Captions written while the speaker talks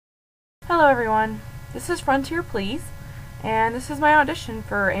Hello everyone, this is Frontier Please, and this is my audition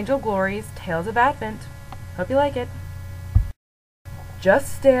for Angel Glory's Tales of Advent. Hope you like it.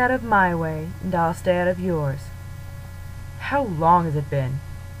 Just stay out of my way, and I'll stay out of yours. How long has it been,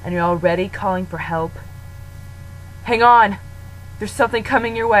 and you're already calling for help? Hang on! There's something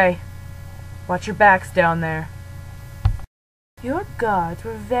coming your way. Watch your backs down there. Your guards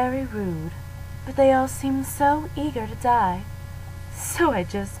were very rude, but they all seemed so eager to die. So I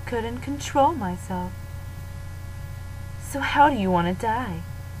just couldn't control myself. So how do you want to die?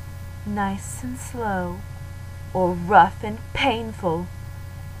 Nice and slow, or rough and painful?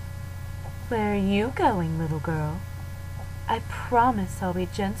 Where are you going, little girl? I promise I'll be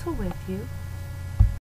gentle with you.